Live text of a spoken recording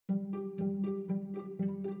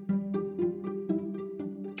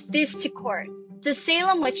this to court: the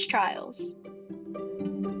Salem witch trials.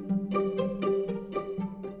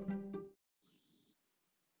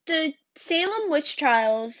 The Salem witch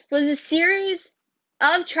trials was a series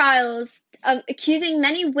of trials of accusing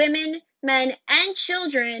many women, men, and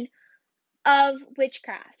children of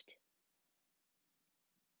witchcraft.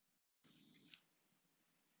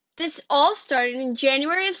 This all started in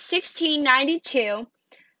January of 1692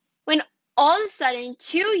 when all of a sudden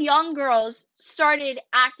 2 young girls started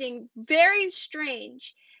acting very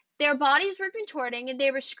strange. Their bodies were contorting and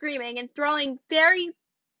they were screaming and throwing very,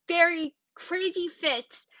 very crazy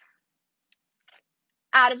fits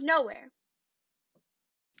out of nowhere.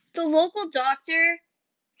 The local doctor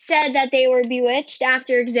said that they were bewitched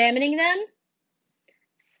after examining them,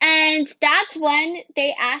 and that's when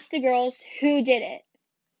they asked the girls who did it.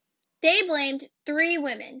 They blamed 3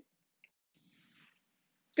 women.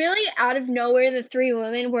 Really out of nowhere, the 3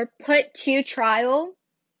 women were put to trial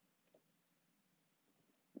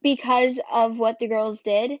because of what the girls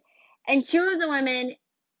did, and 2 of the women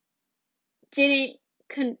didn't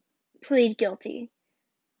plead guilty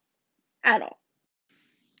at all.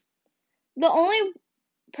 The only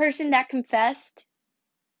person that confessed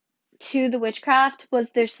to the witchcraft was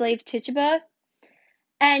their slave Tituba,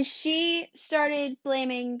 and she started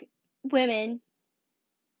blaming women,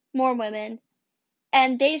 more women,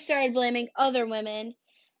 and they started blaming other women,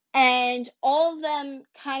 and all of them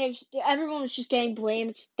everyone was just getting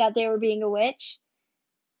blamed that they were being a witch.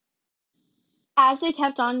 As they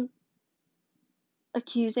kept on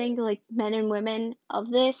accusing men and women of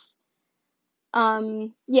this,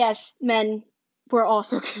 yes, men were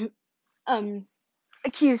also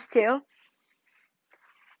accused too.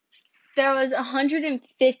 There was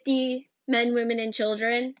 150 men, women, and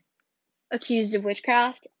children accused of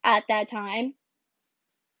witchcraft at that time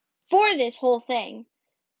for this whole thing,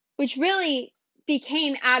 which really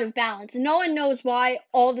became out of balance. No one knows why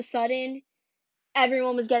all of a sudden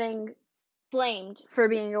everyone was getting blamed for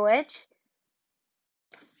being a witch.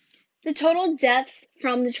 The total deaths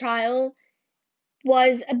from the trial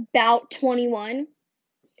was about 21,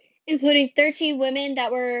 including 13 women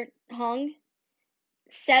that were hung,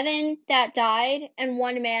 7 that died, and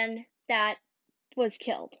 1 man that was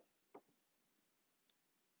killed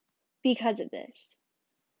because of this.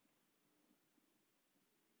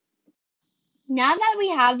 Now that we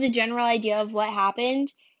have the general idea of what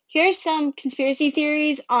happened, here's some conspiracy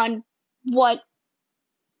theories on what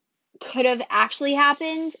could have actually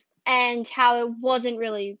happened and how it wasn't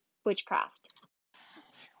really witchcraft.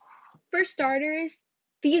 For starters,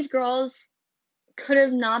 these girls could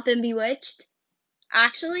have not been bewitched.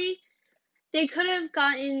 Actually, they could have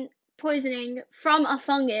gotten poisoning from a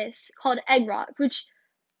fungus called egg rot, which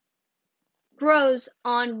grows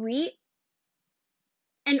on wheat.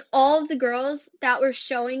 And all of the girls that were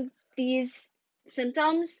showing these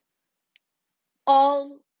symptoms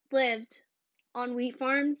all lived on wheat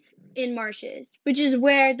farms in marshes, which is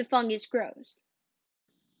where the fungus grows.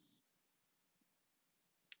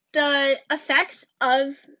 The effects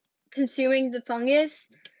of consuming the fungus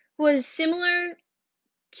was similar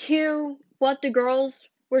to what the girls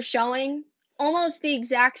were showing, almost the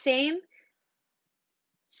exact same.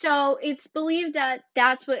 So it's believed that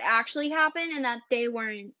that's what actually happened and that they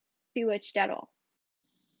weren't bewitched at all.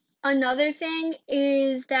 Another thing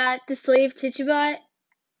is that the slave Tituba,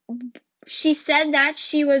 she said that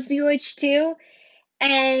she was bewitched too,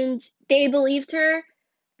 and they believed her,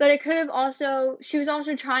 but she was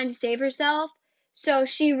also trying to save herself, so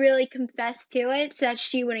she really confessed to it so that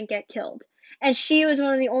she wouldn't get killed. And she was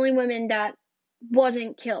one of the only women that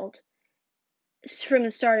wasn't killed from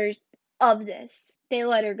the starters of this. They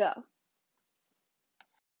let her go.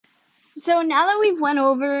 So now that we've went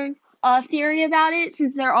over a theory about it,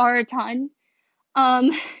 since there are a ton,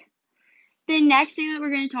 the next thing that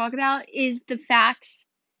we're going to talk about is the facts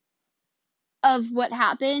of what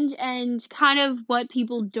happened and kind of what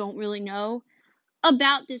people don't really know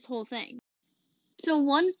about this whole thing. So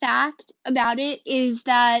one fact about it is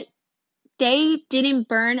that they didn't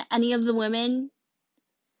burn any of the women,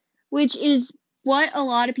 which is what a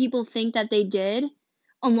lot of people think that they did,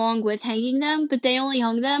 along with hanging them, but they only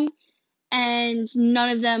hung them, and none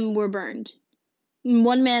of them were burned.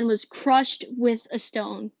 1 man was crushed with a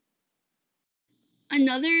stone.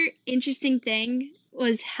 Another interesting thing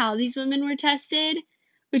was how these women were tested,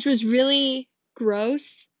 which was really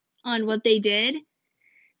gross on what they did.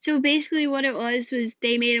 So basically what it was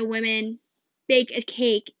they made a woman bake a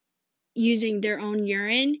cake using their own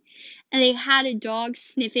urine, and they had a dog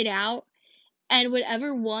sniff it out, and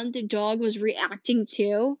whatever one the dog was reacting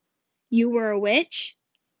to, you were a witch.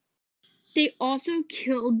 They also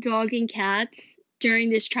killed dogs and cats during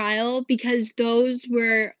this trial because those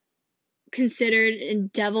were considered a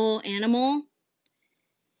devil animal.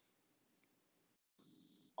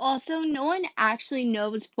 Also, no one actually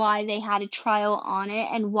knows why they had a trial on it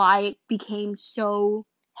and why it became so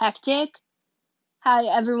hectic, how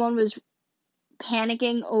everyone was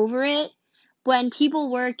panicking over it when people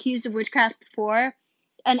were accused of witchcraft before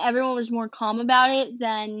and everyone was more calm about it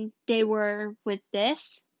than they were with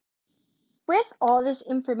this. With all this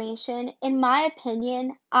information, in my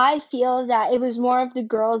opinion, I feel that it was more of the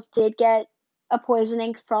girls did get a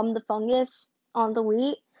poisoning from the fungus on the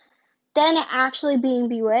wheat than actually being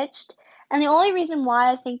bewitched. And the only reason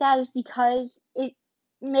why I think that is because it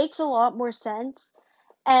makes a lot more sense.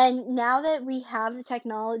 And now that we have the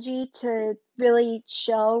technology to really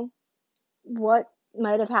show what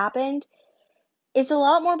might have happened, it's a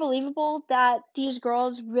lot more believable that these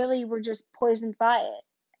girls really were just poisoned by it.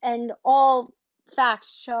 And all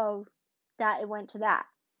facts show that it went to that.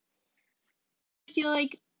 I feel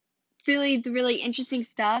like really the really interesting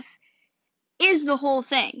stuff is the whole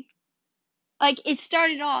thing. Like, it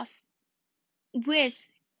started off with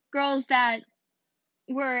girls that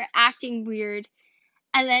were acting weird,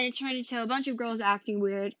 and then it turned into a bunch of girls acting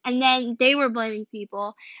weird, and then they were blaming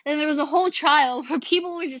people. And then there was a whole trial where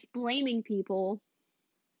people were just blaming people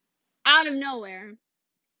out of nowhere.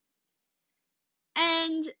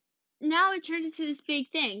 And now it turned into this big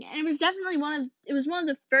thing. And it was definitely one of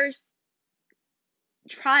the first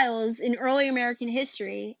trials in early American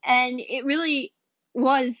history, and it really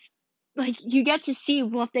was like you get to see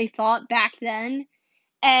what they thought back then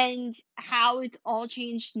and how it's all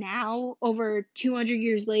changed now over 200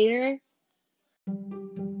 years later.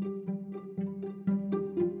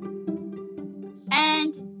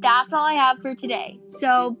 And that's all I have for today.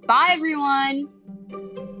 So, bye everyone!